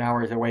hours and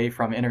hours away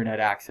from internet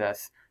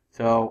access.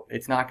 So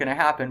it's not going to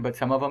happen, but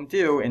some of them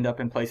do end up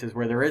in places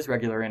where there is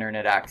regular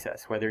internet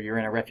access, whether you're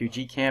in a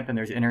refugee camp and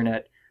there's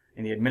internet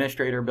in the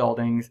administrator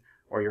buildings,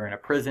 or you're in a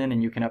prison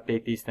and you can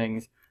update these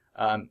things.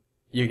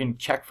 You can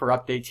check for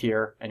updates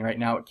here, and right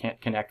now it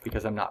can't connect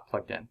because I'm not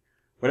plugged in.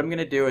 What I'm going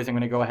to do is I'm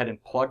going to go ahead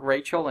and plug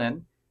Rachel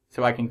in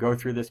so I can go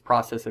through this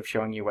process of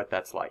showing you what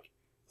that's like.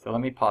 So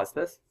let me pause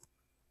this.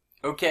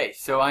 Okay,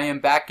 so I am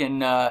back in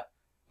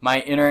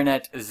my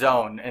internet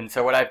zone, and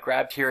so what I've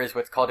grabbed here is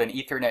what's called an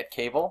Ethernet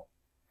cable,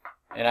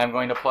 and I'm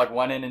going to plug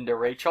one end into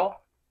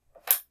Rachel,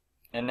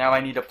 and now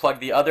I need to plug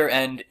the other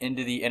end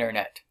into the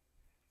internet.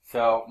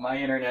 So my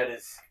internet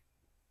is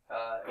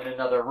in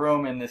another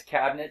room in this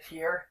cabinet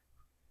here.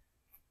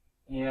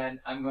 And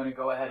I'm going to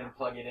go ahead and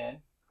plug it in.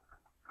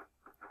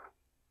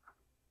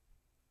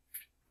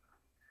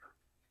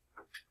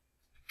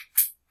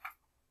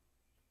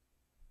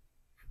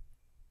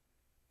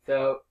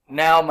 So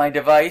now my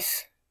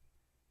device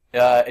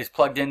is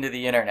plugged into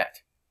the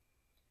internet.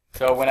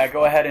 So when I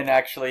go ahead and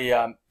actually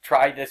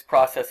try this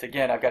process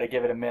again, I've got to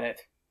give it a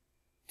minute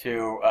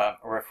to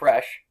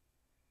refresh.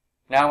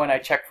 Now when I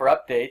check for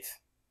updates,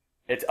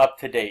 it's up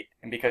to date,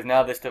 and because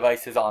now this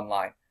device is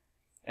online.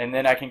 And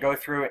then I can go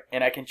through it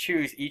and I can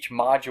choose each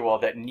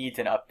module that needs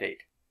an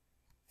update.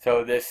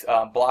 So this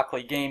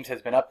Blockly Games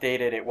has been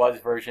updated. It was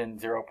version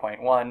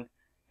 0.1,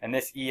 and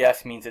this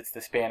ES means it's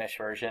the Spanish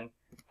version.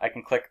 I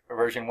can click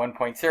version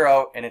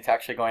 1.0 and it's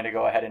actually going to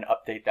go ahead and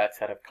update that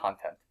set of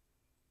content.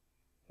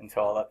 And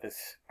so I'll let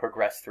this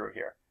progress through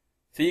here.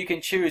 So you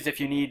can choose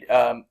if you need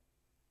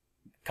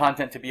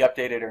content to be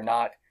updated or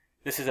not.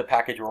 This is a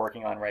package we're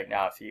working on right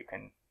now, so you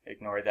can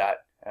ignore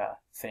that.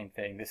 Same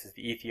thing. This is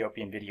the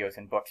Ethiopian Videos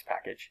and Books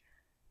package.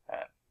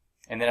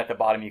 And then at the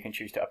bottom you can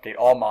choose to update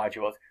all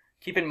modules.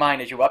 Keep in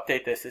mind as you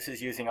update this, this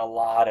is using a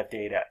lot of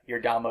data. You're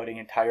downloading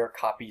entire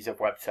copies of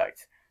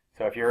websites.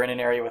 So if you're in an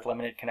area with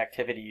limited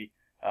connectivity,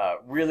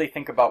 really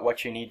think about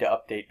what you need to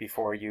update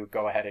before you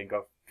go ahead and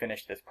go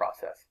finish this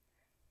process.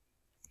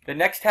 The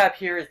next tab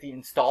here is the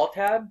Install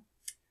tab.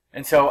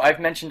 And so I've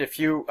mentioned a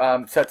few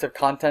sets of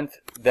content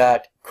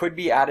that could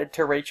be added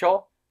to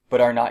Rachel,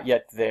 but are not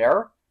yet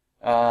there.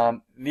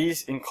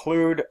 These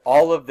include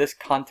all of this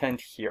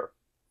content here.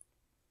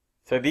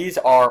 So these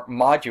are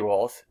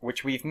modules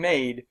which we've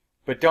made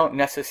but don't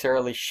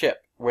necessarily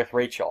ship with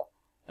Rachel.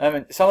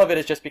 Some of it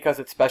is just because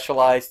it's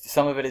specialized.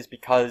 Some of it is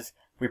because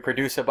we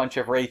produce a bunch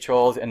of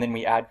Rachels and then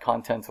we add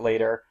content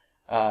later.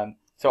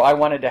 So I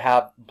wanted to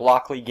have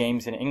Blockly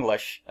Games in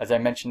English, as I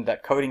mentioned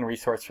that coding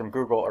resource from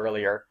Google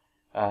earlier.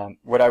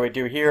 What I would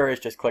do here is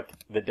just click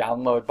the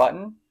download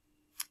button,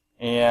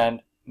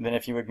 and then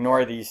if you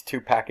ignore these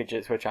two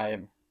packages, which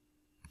here,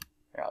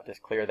 I'll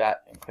just clear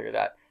that and clear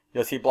that,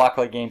 you'll see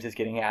Blockly Games is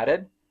getting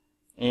added.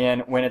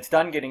 And when it's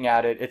done getting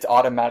added, it's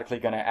automatically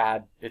going to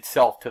add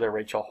itself to the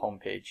Rachel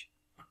homepage.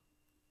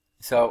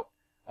 So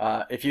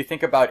If you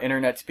think about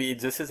internet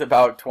speeds, this is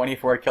about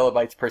 24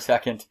 kilobytes per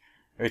second,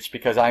 which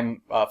because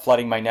I'm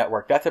flooding my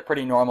network, that's a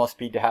pretty normal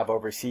speed to have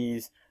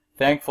overseas.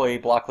 Thankfully,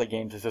 Blockly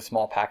Games is a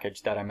small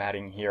package that I'm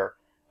adding here.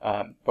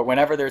 But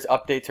whenever there's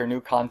updates or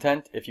new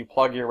content, if you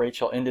plug your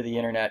Rachel into the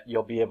internet,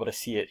 you'll be able to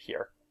see it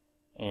here.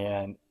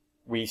 And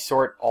we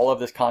sort all of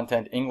this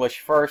content English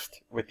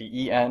first with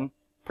the EN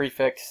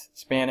prefix,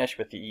 Spanish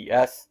with the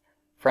ES,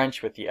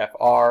 French with the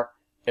FR,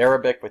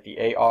 Arabic with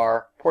the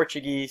AR,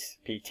 Portuguese,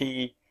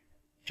 PT,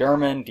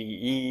 German,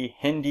 DE,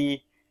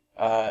 Hindi.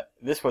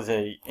 This was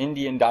a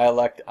Indian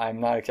dialect.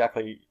 I'm not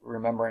exactly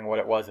remembering what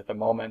it was at the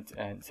moment,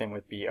 and same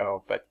with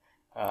BO. But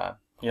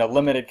you know,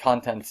 limited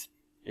contents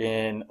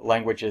in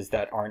languages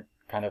that aren't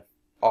kind of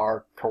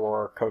our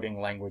core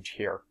coding language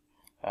here.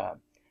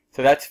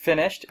 So that's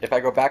finished. If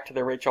I go back to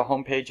the Rachel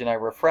homepage and I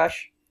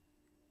refresh,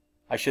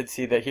 I should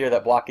see that here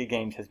that Blockly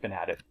Games has been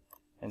added.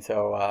 And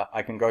so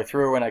I can go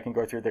through and I can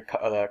go through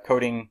the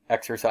coding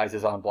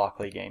exercises on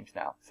Blockly Games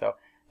now. So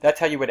that's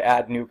how you would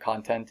add new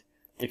content.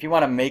 If you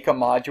want to make a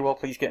module,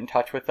 please get in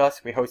touch with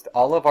us. We host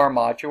all of our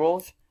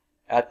modules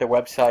at the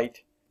website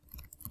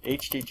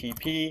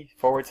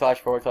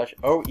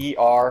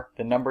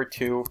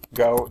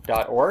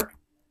http://oer2go.org.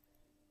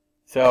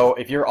 So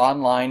if you're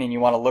online and you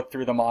want to look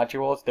through the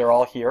modules, they're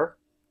all here.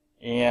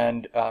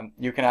 And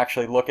you can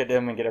actually look at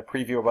them and get a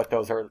preview of what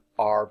those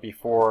are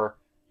before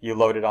you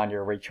load it on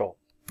your Rachel.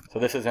 So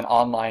this is an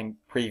online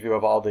preview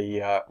of all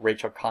the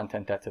Rachel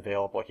content that's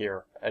available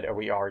here at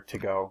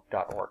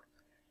oer2go.org.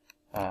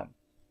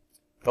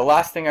 The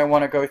last thing I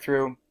want to go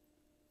through,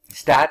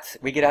 stats.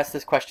 We get asked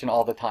this question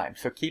all the time.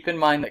 So keep in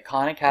mind that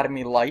Khan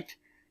Academy Lite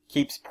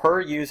keeps per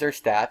user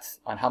stats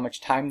on how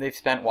much time they've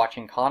spent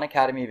watching Khan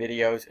Academy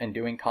videos and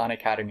doing Khan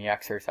Academy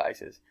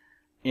exercises.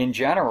 In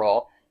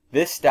general,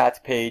 this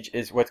stats page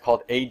is what's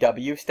called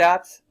AW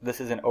Stats. This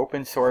is an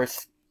open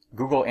source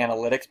Google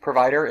Analytics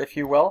provider, if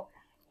you will.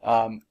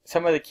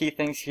 Some of the key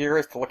things here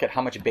is to look at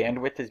how much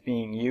bandwidth is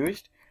being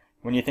used.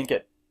 When you think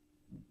it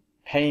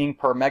paying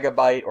per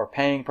megabyte or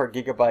paying per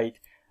gigabyte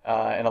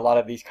in a lot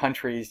of these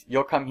countries,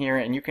 you'll come here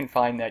and you can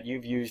find that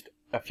you've used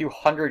a few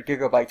hundred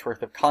gigabytes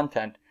worth of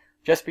content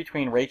just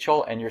between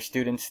Rachel and your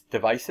students'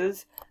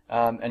 devices,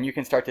 and you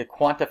can start to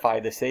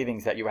quantify the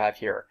savings that you have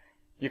here.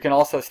 You can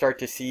also start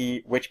to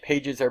see which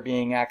pages are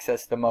being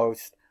accessed the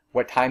most,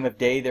 what time of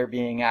day they're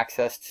being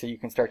accessed, so you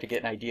can start to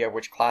get an idea of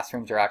which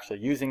classrooms are actually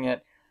using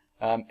it.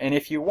 And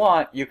if you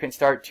want, you can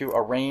start to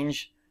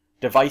arrange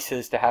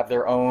devices to have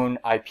their own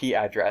IP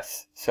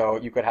address. So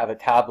you could have a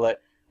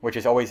tablet which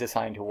is always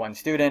assigned to one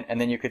student,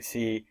 and then you could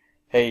see,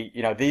 hey,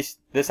 you know, this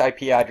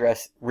IP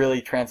address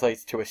really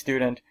translates to a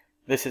student.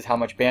 This is how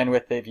much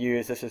bandwidth they've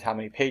used. This is how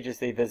many pages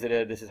they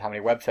visited. This is how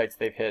many websites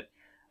they've hit.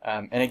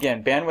 And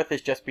again, bandwidth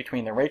is just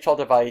between the Rachel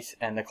device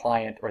and the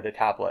client or the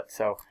tablet.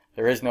 So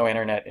there is no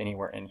internet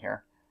anywhere in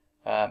here.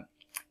 The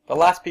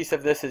last piece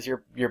of this is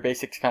your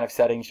basic kind of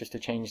settings, just to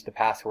change the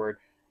password.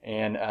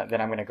 And then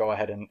I'm going to go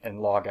ahead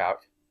and log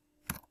out.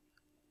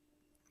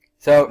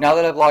 So now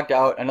that I've logged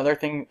out, another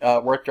thing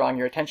worth drawing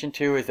your attention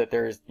to is that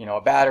there's, you know,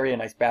 a battery, a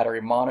nice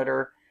battery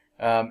monitor,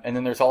 and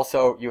then there's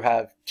also, you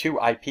have 2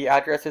 IP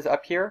addresses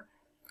up here.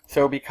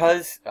 So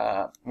because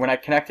when I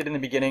connected in the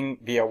beginning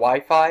via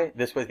Wi-Fi,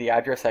 this was the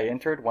address I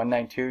entered,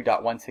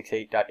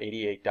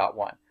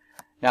 192.168.88.1.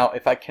 Now,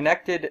 if I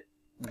connected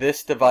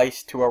this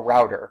device to a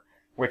router,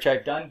 which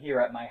I've done here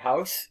at my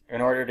house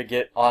in order to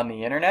get on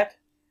the internet,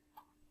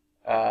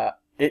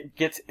 it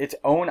gets its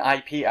own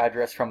IP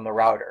address from the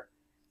router.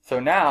 So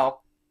now,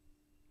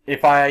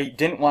 if I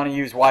didn't want to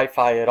use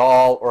Wi-Fi at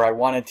all, or I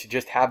wanted to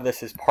just have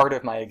this as part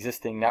of my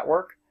existing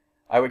network,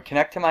 I would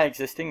connect to my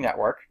existing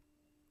network,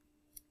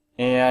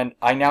 and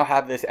I now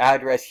have this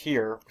address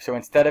here. So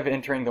instead of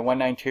entering the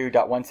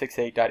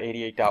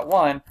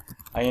 192.168.88.1,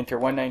 I enter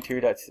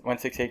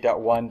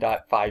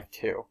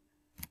 192.168.1.52,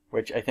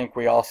 which I think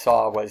we all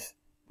saw was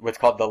what's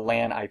called the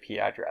LAN IP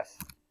address.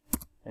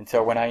 And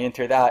so when I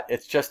enter that,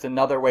 it's just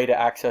another way to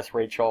access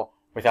Rachel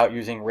without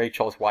using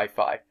Rachel's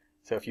Wi-Fi.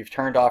 So if you've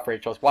turned off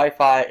Rachel's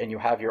Wi-Fi and you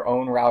have your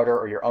own router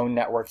or your own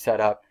network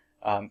set up,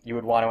 you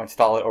would want to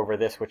install it over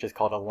this, which is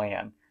called a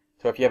LAN.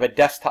 So if you have a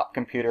desktop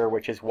computer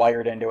which is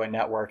wired into a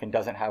network and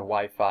doesn't have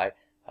Wi-Fi,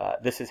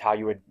 this is how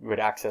you would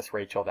access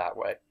Rachel that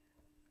way.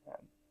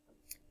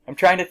 I'm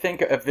trying to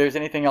think if there's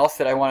anything else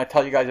that I want to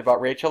tell you guys about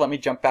Rachel. Let me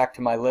jump back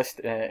to my list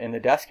in the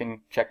desk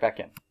and check back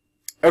in.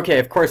 Okay,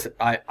 of course,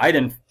 I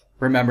didn't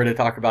remember to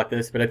talk about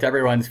this, but it's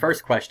everyone's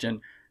first question.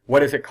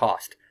 What does it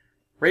cost?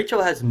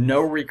 Rachel has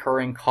no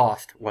recurring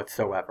cost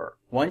whatsoever.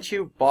 Once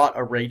you've bought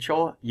a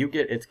Rachel, you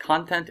get its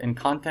content and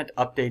content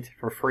updates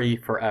for free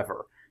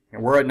forever.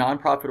 And we're a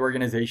nonprofit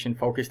organization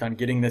focused on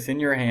getting this in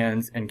your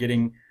hands and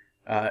getting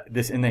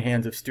this in the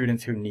hands of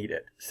students who need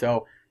it.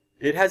 So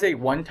it has a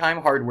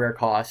one-time hardware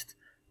cost,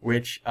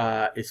 which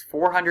is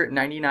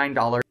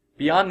 $499.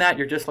 Beyond that,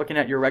 you're just looking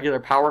at your regular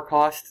power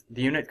costs.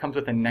 The unit comes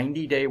with a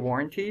 90-day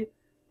warranty,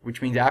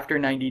 which means after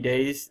 90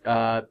 days,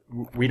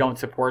 we don't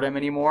support them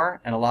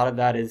anymore. And a lot of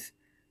that is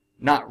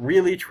not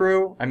really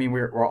true. I mean,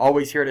 we're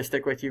always here to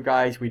stick with you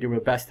guys. We do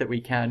the best that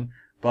we can.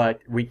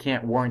 but we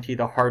can't warranty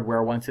the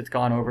hardware once it's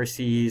gone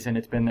overseas and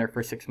it's been there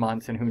for 6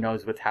 months and who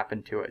knows what's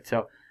happened to it.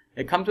 So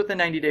it comes with a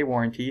 90-day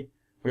warranty.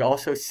 We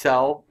also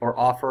sell or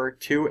offer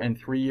 2- and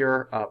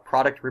 3-year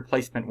product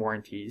replacement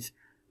warranties,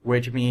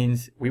 which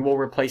means we will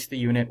replace the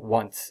unit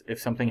once if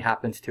something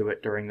happens to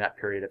it during that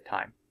period of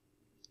time.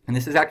 And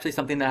this is actually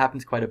something that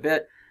happens quite a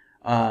bit.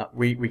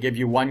 We give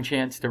you one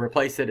chance to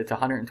replace it. It's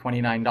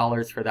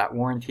 $129 for that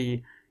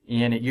warranty,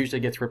 and it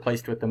usually gets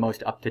replaced with the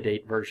most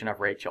up-to-date version of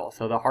Rachel.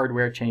 So the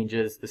hardware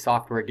changes, the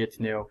software gets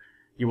new.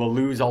 You will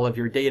lose all of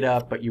your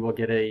data, but you will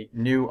get a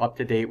new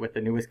up-to-date with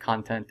the newest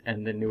content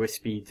and the newest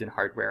speeds and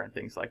hardware and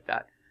things like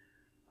that.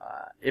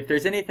 If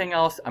there's anything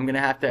else, I'm going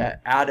to have to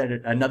add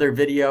another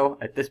video.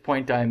 At this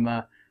point, I'm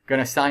going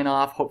to sign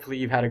off. Hopefully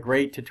you've had a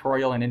great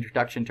tutorial and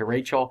introduction to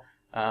Rachel.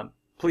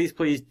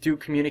 Please do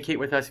communicate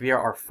with us via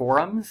our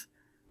forums,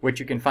 which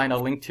you can find a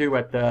link to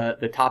at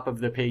the top of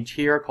the page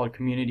here, called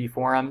Community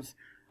Forums.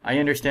 I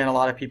understand a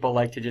lot of people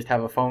like to just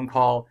have a phone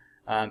call.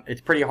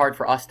 It's pretty hard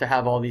for us to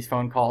have all these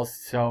phone calls,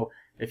 so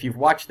if you've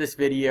watched this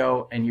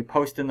video and you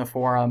post in the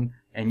forum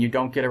and you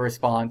don't get a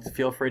response,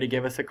 feel free to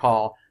give us a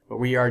call. But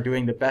we are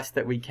doing the best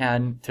that we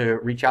can to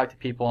reach out to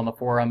people on the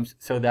forums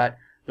so that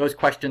those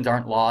questions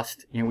aren't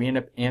lost. You know, we end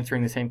up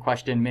answering the same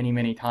question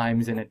many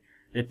times, and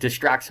it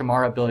distracts from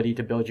our ability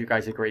to build you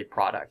guys a great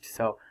product.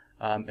 So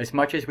as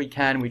much as we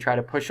can, we try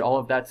to push all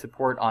of that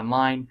support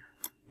online.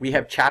 We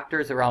have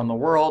chapters around the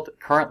world,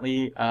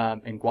 currently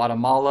in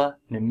Guatemala,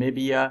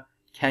 Namibia,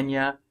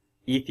 Kenya,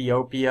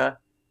 Ethiopia,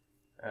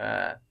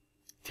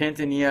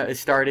 Tanzania is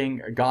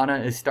starting, Ghana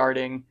is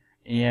starting,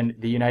 and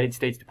the United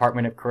States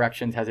Department of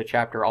Corrections has a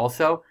chapter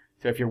also.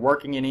 So if you're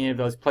working in any of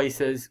those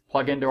places,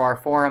 plug into our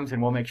forums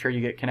and we'll make sure you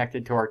get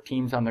connected to our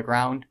teams on the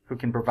ground who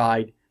can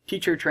provide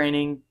teacher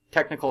training,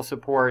 technical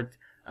support,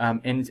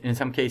 in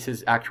some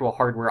cases actual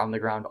hardware on the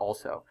ground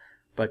also.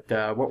 But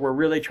what we're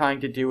really trying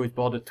to do is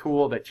build a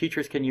tool that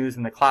teachers can use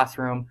in the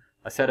classroom,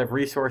 a set of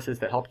resources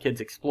that help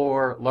kids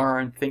explore,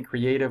 learn, think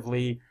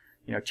creatively,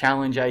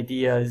 challenge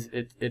ideas.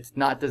 It's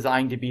not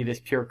designed to be this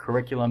pure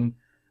curriculum,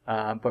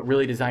 but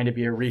really designed to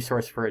be a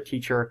resource for a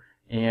teacher.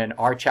 And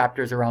our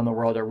chapters around the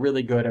world are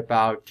really good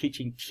about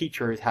teaching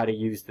teachers how to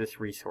use this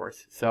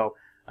resource. So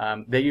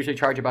they usually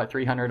charge about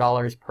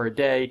 $300 per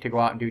day to go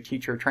out and do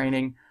teacher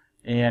training.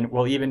 And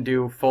we'll even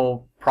do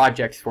full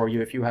projects for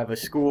you if you have a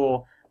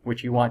school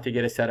which you want to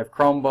get a set of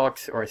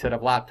Chromebooks or a set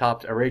of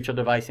laptops, a Rachel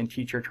device, and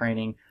teacher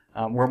training.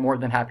 We're more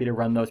than happy to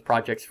run those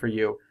projects for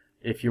you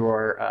if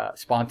you're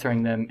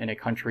sponsoring them in a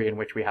country in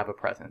which we have a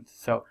presence.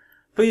 So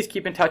please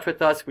keep in touch with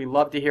us. We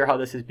love to hear how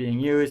this is being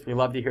used. We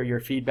love to hear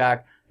your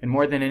feedback. And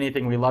more than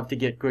anything, we love to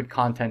get good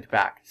content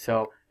back.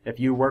 So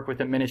if you work with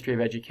the Ministry of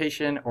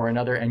Education or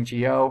another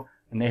NGO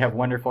and they have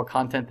wonderful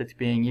content that's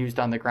being used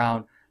on the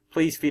ground,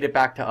 please feed it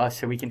back to us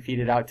so we can feed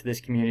it out to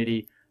this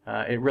community.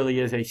 It really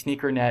is a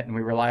sneaker net, and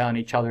we rely on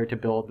each other to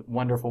build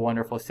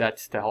wonderful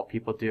sets to help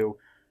people do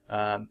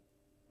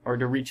or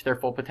to reach their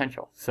full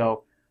potential.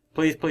 So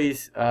please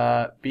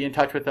be in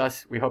touch with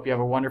us. We hope you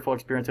have a wonderful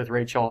experience with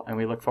Rachel, and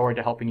we look forward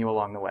to helping you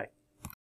along the way.